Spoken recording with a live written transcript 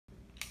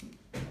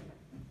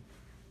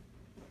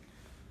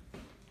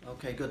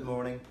Okay, good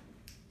morning.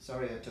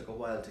 Sorry it took a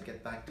while to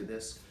get back to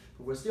this,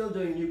 but we're still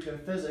doing nuclear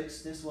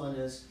physics. This one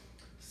is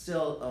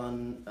still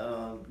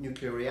on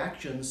nuclear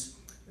reactions.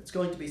 It's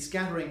going to be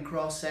scattering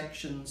cross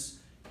sections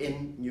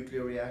in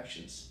nuclear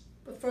reactions.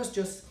 But first,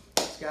 just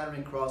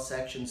scattering cross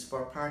sections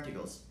for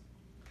particles.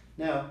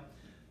 Now,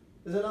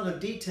 there's a lot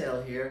of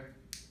detail here,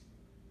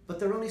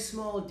 but they're only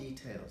small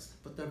details,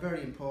 but they're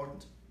very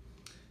important.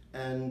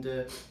 And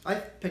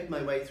I've picked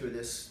my way through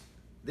this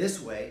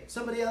way.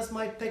 Somebody else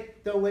might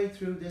pick their way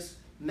through this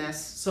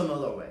mess some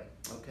other way,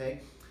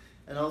 okay?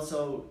 And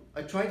also,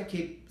 I try to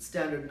keep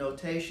standard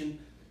notation.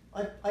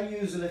 I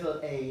use a little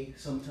a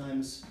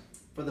sometimes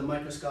for the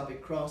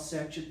microscopic cross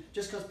section,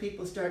 just because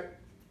people start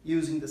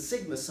using the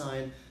sigma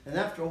sign, and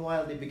after a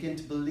while they begin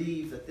to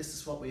believe that this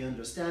is what we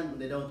understand when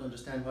they don't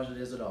understand what it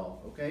is at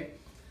all, okay?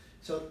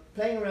 So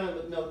playing around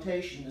with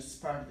notation is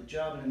part of the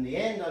job, and in the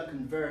end I'll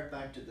convert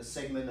back to the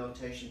sigma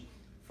notation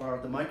for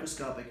the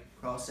microscopic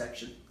cross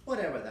section,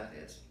 whatever that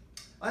is.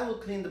 I will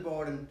clean the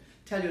board and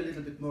tell you a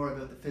little bit more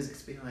about the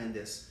physics behind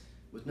this,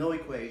 with no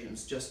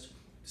equations, just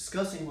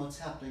discussing what's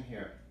happening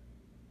here.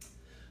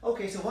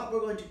 Okay, so what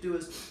we're going to do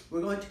is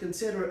we're going to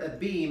consider a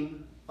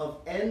beam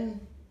of n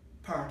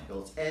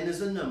particles. N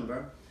is a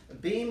number. A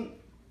beam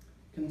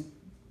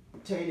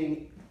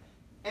containing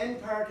n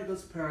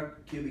particles per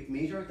cubic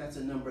meter, that's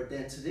a number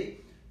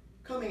density,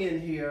 coming in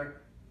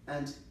here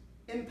and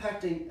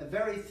impacting a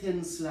very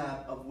thin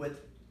slab of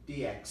width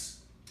dx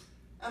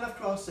and of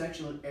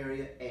cross-sectional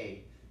area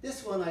A.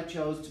 This one I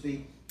chose to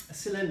be a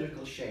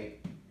cylindrical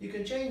shape. You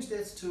can change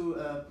this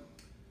to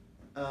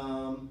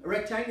a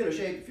rectangular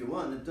shape if you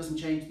want. It doesn't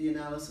change the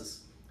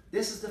analysis.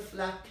 This is the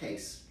flat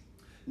case.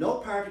 No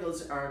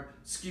particles are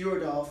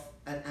skewered off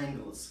at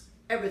angles.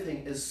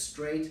 Everything is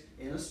straight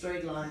in a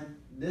straight line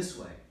this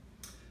way.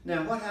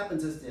 Now what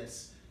happens is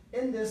this.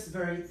 In this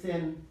very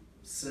thin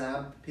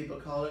slab, people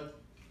call it,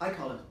 I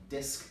call it a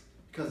disc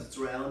because it's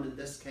round in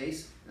this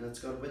case and it's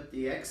got a width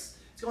dx.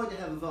 It's going to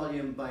have a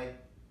volume by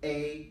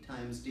A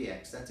times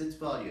dx. That's its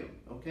volume,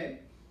 okay?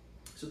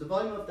 So the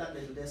volume of that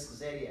little disc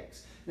is A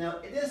dx. Now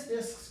this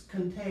disc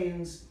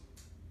contains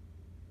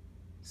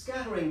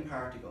scattering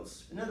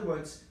particles. In other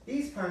words,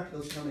 these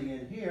particles coming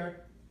in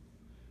here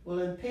will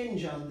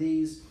impinge on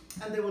these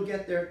and they will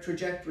get their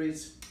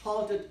trajectories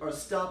halted or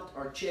stopped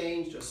or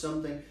changed or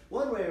something.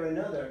 One way or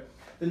another,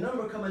 the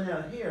number coming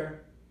out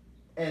here,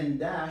 n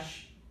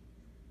dash,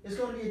 is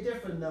going to be a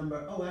different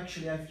number. Oh,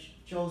 actually I've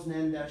chosen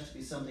n dash to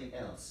be something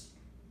else.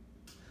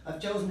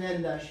 I've chosen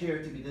n dash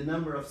here to be the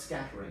number of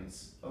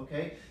scatterings,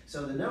 okay?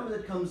 So the number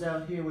that comes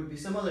out here would be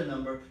some other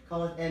number,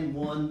 call it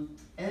n1,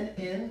 n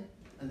in,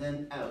 and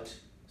then out.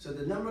 So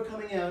the number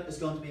coming out is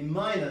going to be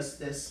minus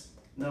this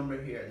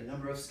number here, the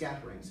number of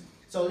scatterings.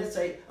 So let's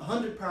say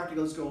 100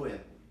 particles go in.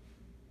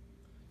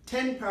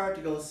 10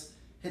 particles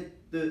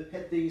hit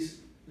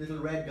these little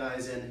red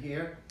guys in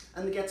here,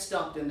 and they get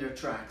stopped in their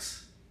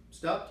tracks.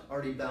 Stopped,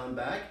 already bound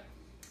back.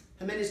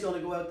 How many is going to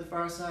go out the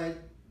far side?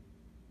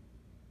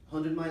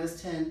 100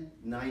 minus 10,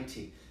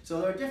 90.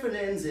 So there are different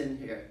n's in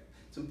here.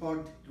 It's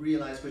important to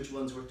realize which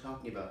ones we're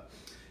talking about.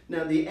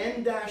 Now the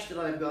n dash that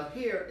I've got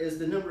here is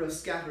the number of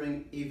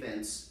scattering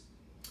events.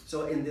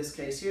 So in this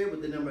case here,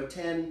 with the number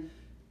 10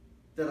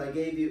 that I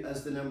gave you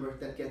as the number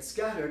that gets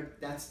scattered,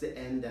 that's the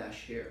n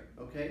dash here,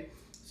 okay?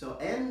 So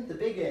n, the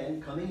big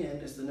N coming in,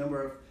 is the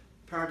number of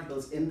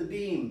particles in the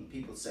beam,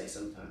 people say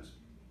sometimes.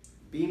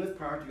 Beam of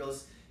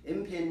particles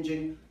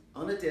impinging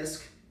on a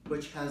disk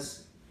which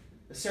has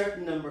a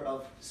certain number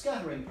of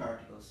scattering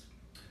particles.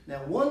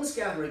 Now one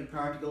scattering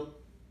particle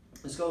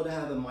is going to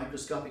have a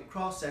microscopic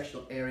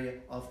cross-sectional area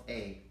of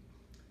A.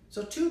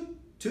 So two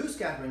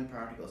scattering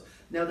particles.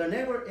 Now they're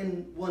never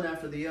in one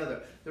after the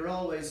other. They're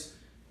always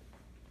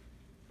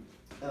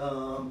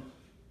in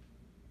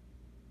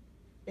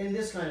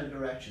this kind of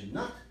direction,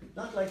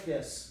 not like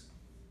this.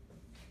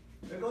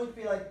 They're going to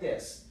be like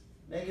this,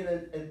 making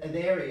an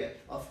area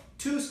of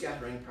 2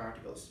 scattering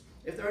particles.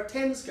 If there are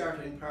 10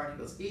 scattering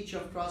particles, each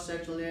of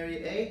cross-sectional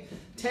area A,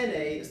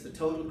 10A is the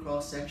total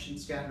cross-section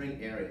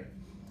scattering area.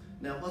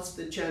 Now what's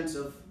the chance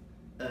of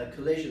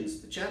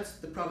collisions?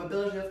 The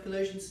probability of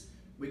collisions,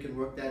 we can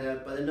work that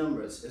out by the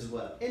numbers as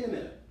well in a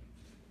minute.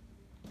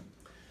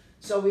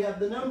 So we have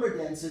the number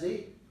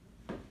density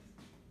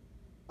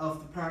of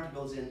the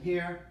particles in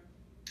here,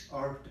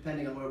 or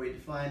depending on where we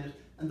define it,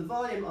 and the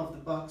volume of the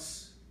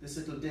box, this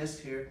little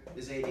disc here,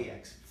 is A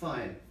dx.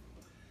 Fine.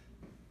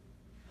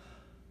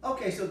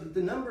 Okay, so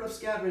the number of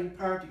scattering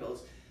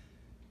particles,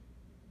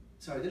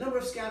 the number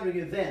of scattering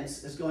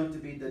events is going to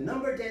be the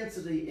number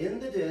density in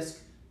the disk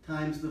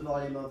times the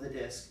volume of the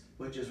disk,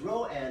 which is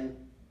rho n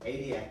A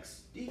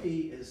dx.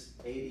 dt is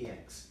A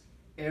dx.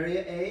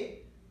 Area A,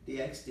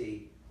 dx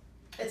d.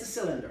 It's a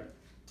cylinder.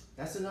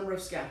 That's the number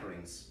of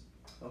scatterings.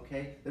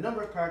 Okay, the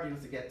number of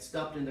particles that get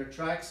stopped in their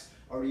tracks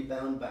or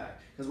rebound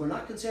back, because we're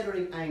not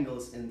considering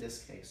angles in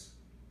this case.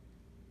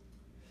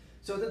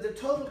 So that the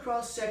total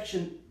cross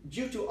section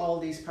due to all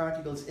these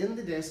particles in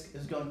the disk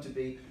is going to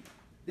be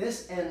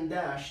this n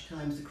dash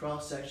times the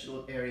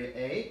cross-sectional area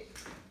A,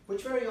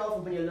 which very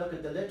often when you look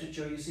at the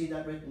literature you see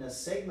that written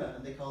as sigma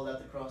and they call that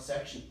the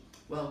cross-section.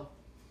 Well,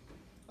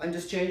 I'm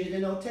just changing the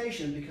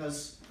notation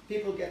because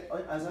people get,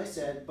 as I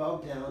said,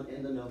 bogged down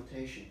in the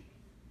notation.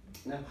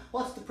 Now,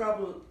 what's the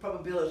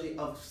probability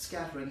of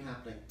scattering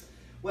happening?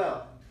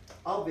 Well,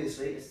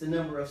 obviously it's the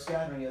number of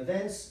scattering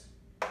events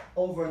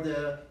over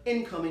the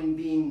incoming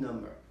beam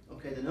number.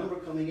 Okay, the number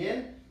coming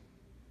in,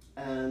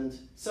 and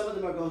some of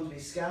them are going to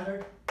be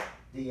scattered,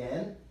 the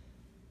n,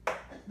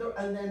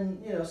 and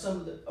then, you know, some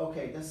of the,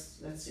 okay, let's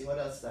see what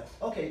else that.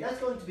 Okay, that's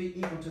going to be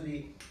equal to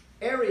the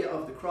area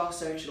of the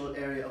cross-sectional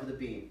area of the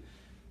beam.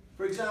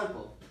 For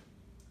example,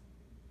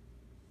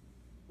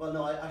 well,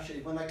 no,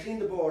 actually, when I clean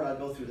the board, I'll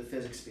go through the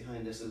physics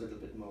behind this a little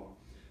bit more.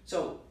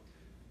 So,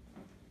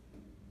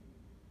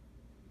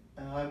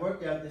 I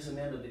worked out this a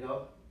minute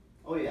ago.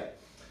 Oh yeah,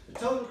 the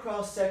total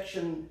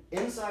cross-section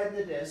inside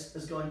the disk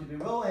is going to be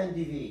rho n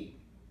dv.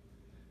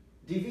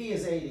 dv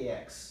is a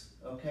dx,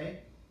 okay?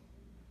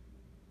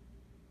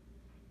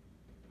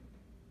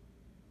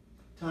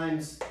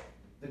 Times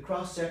the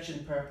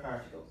cross-section per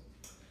particle.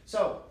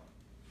 So,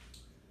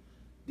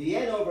 the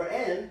n over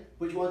n,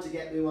 which we want to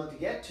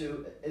get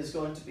to, is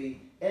going to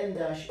be n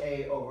dash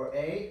a over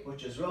a,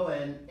 which is rho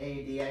n a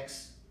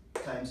dx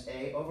times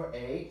a over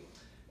a,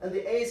 and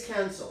the a's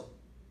cancel.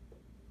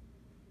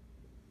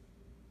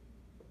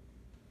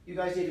 You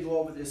guys need to go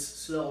over this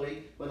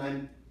slowly when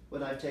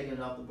I've taken it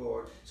off the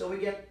board. So we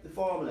get the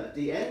formula: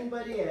 the n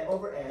by the a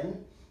over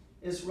n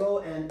is rho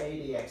n a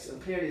dx,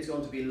 and clearly it's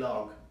going to be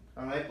log.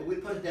 All right, but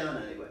we'll put it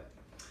down anyway.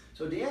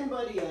 So the n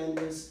by the n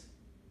is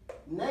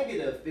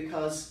negative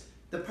because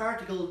the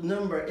particle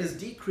number is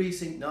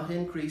decreasing, not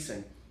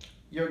increasing.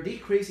 You're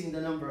decreasing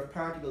the number of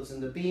particles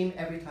in the beam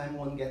every time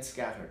one gets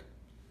scattered.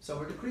 So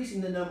we're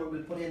decreasing the number,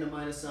 we'll put in a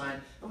minus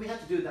sign, and we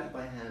have to do that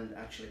by hand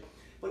actually.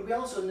 But we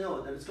also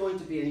know that it's going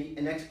to be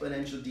an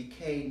exponential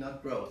decay,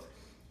 not growth.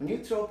 When you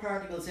throw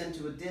particles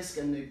into a disk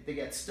and they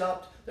get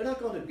stopped, they're not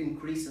going to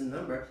increase in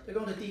number, they're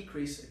going to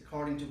decrease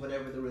according to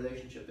whatever the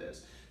relationship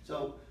is.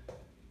 So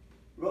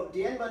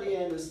the n by the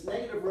n is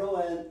negative rho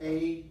n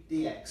a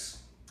dx.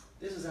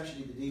 This is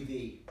actually the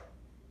dv.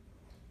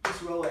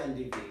 This rho n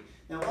dv.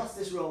 Now what's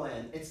this rho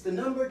n? It's the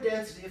number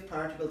density of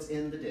particles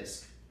in the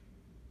disk.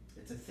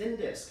 It's a thin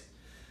disk.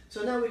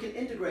 So now we can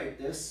integrate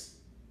this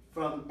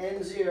from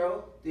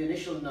n0, the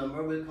initial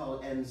number, we'll call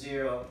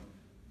n0.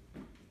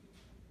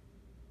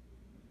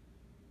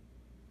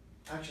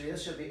 Actually,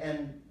 this should be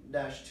n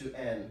dash to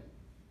n.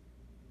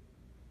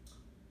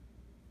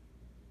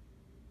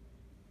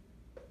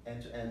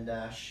 N to n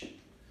dash.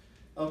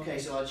 Okay,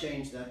 so I'll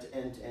change that to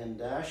n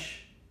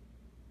dash.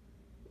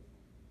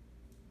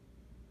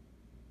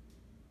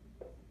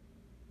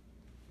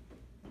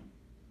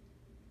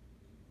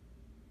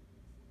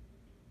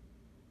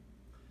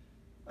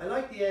 I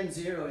like the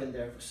n0 in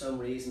there for some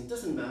reason,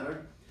 doesn't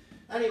matter.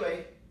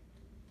 Anyway,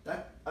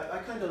 that I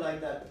kind of like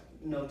that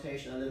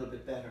notation a little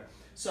bit better.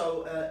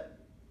 So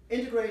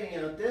integrating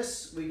out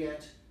this, we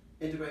get,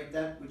 integrate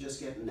that, we just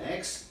get an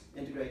x,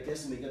 integrate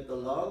this and we get the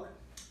log.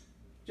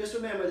 Just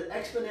remember that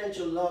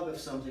exponential log of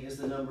something is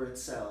the number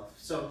itself.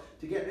 So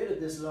to get rid of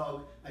this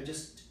log, I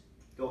just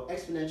go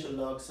exponential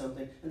log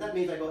something, and that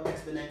means I go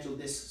exponential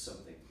this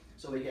something.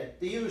 So we get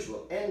the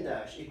usual, n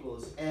dash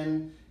equals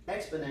n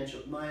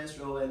exponential minus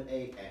rho n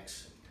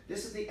ax.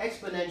 This is the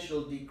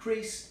exponential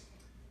decrease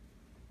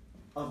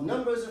of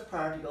numbers of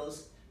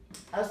particles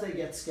as they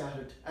get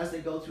scattered, as they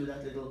go through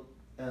that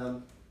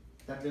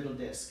little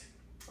disk.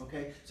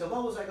 Okay, so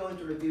what was I going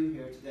to review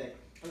here today?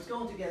 I was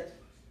going to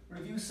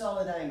review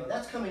solid angle.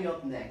 That's coming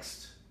up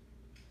next.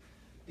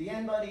 The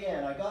n by the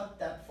n, I got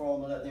that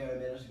formula there a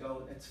minute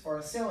ago. It's for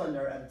a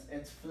cylinder and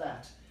it's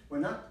flat. We're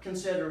not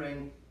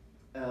considering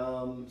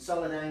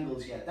solid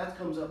angles yet. That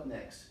comes up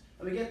next.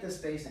 And we get this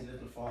basic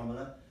little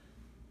formula.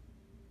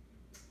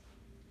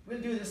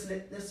 We'll do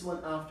this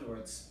one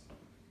afterwards.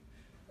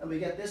 And we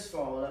get this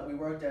formula, we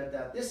worked out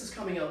that this is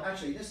coming up,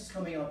 actually this is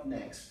coming up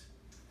next.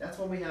 That's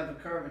when we have the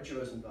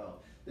curvatures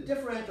involved. The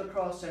differential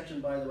cross section,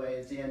 by the way,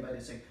 is the n by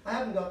the 6. I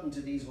haven't gotten to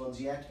these ones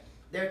yet.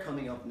 They're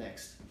coming up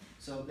next.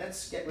 So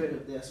let's get rid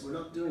of this. We're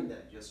not doing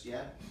that just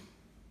yet.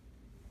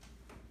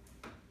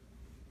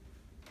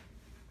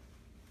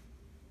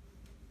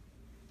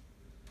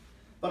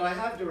 But I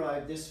have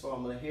derived this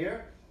formula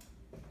here.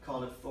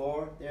 Call it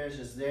 4. Theirs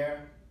is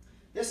there.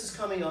 This is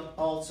coming up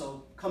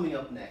also, coming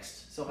up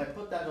next. So if I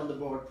put that on the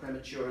board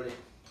prematurely,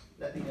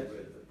 let me get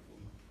rid of it.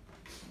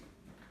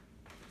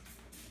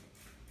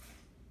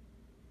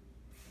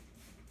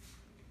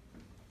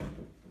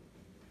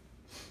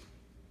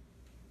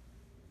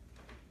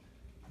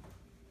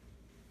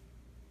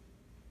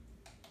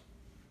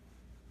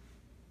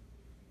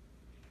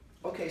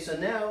 Okay, so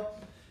now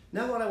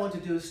what I want to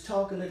do is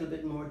talk a little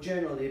bit more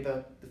generally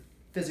about the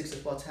physics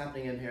of what's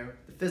happening in here,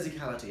 the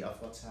physicality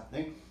of what's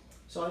happening.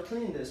 So I'll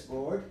clean this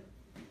board.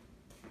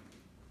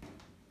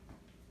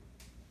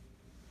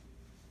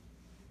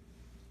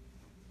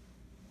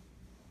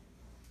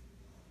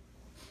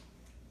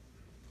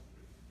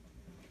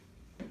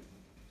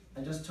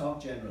 And just talk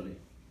generally.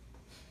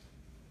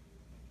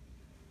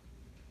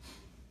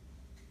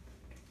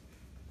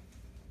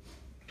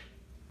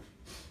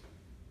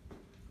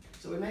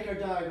 So we make our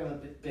diagram a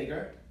bit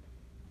bigger.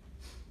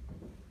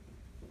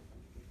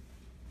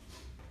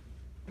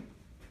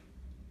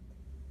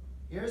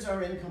 Here's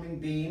our incoming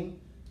beam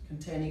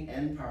containing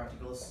n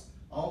particles,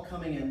 all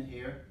coming in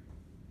here,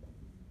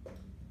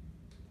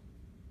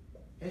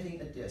 hitting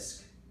a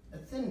disk, a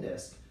thin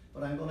disk,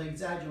 but I'm going to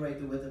exaggerate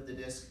the width of the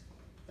disk.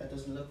 That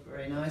doesn't look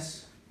very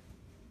nice.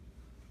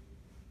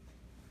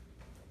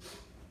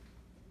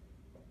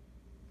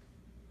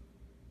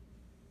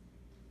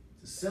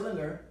 It's a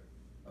cylinder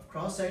of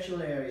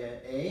cross-sectional area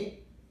A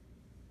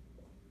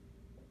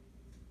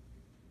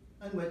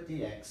and width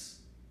dx.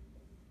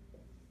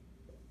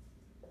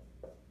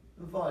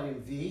 The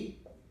volume V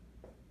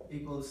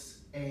equals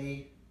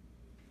A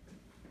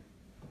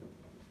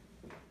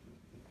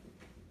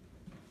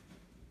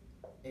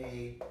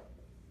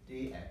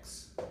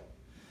dx.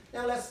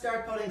 Now let's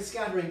start putting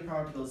scattering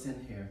particles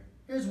in here.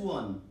 Here's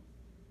one.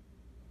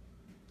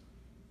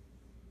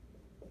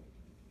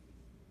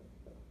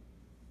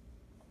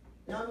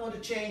 Now I'm going to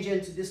change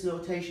into this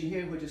notation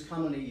here, which is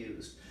commonly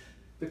used.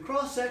 The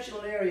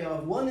cross-sectional area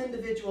of one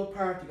individual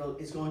particle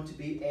is going to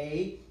be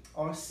A,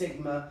 or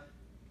sigma.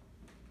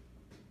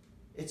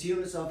 Its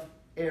units of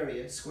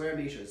area, square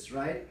meters,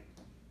 right?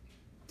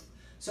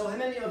 So how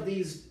many of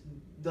these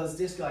does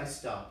this guy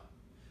stop?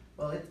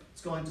 Well,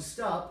 it's going to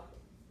stop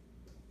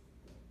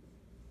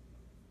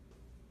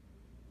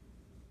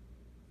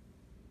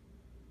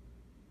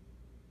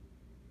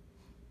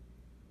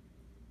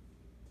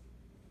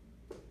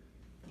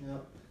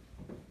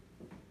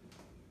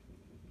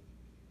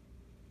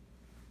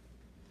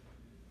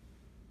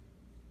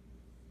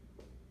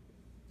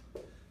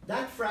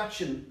that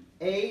fraction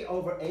A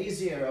over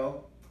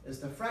A0 is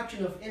the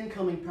fraction of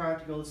incoming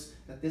particles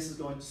that this is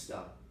going to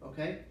stop,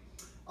 okay?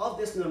 Of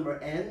this number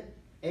n,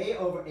 A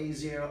over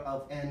A0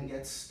 of n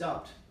gets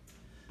stopped.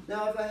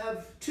 Now if I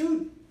have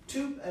two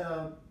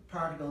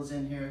particles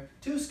in here,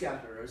 two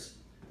scatterers,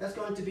 that's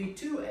going to be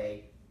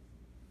 2A.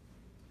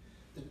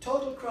 The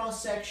total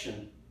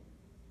cross-section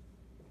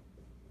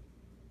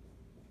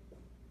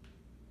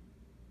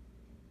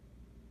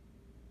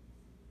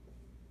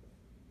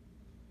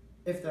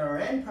if there are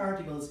n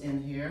particles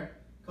in here,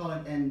 call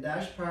it n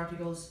dash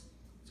particles,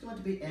 it's going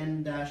to be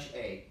n dash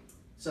A.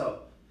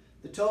 So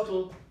the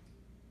total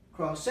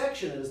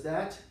cross-section is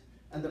that,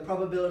 and the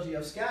probability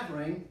of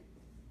scattering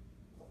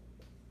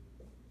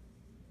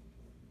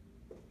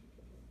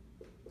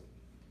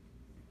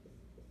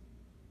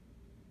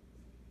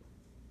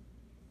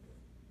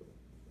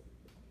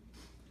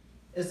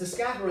is the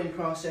scattering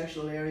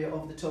cross-sectional area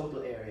of the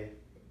total area.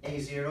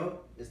 A0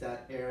 is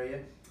that area,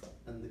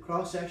 and the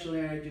cross-sectional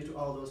area due to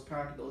all those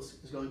particles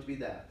is going to be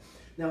that.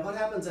 Now what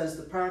happens as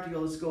the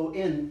particles go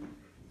in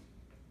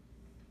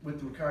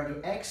with regard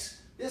to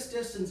x, this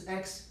distance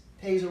x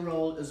plays a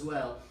role as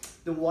well.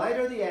 The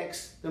wider the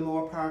x, the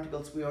more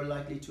particles we are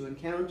likely to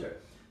encounter.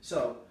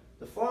 So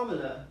the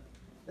formula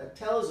that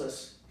tells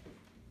us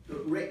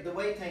the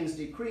way things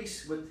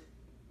decrease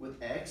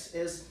with x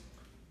is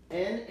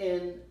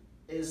n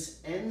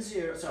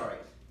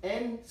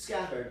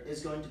scattered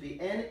is going to be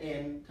n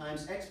in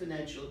times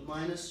exponential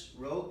minus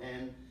rho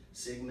n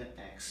sigma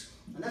x.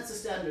 And that's the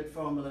standard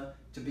formula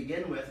to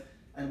begin with,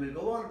 and we'll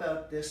go on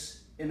about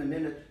this in a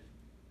minute.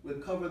 We'll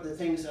cover the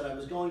things that I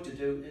was going to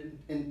do.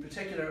 In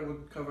particular, we'll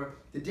cover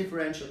the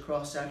differential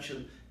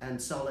cross-section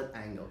and solid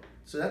angle.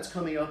 So that's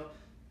coming up.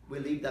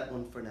 We'll leave that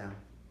one for now.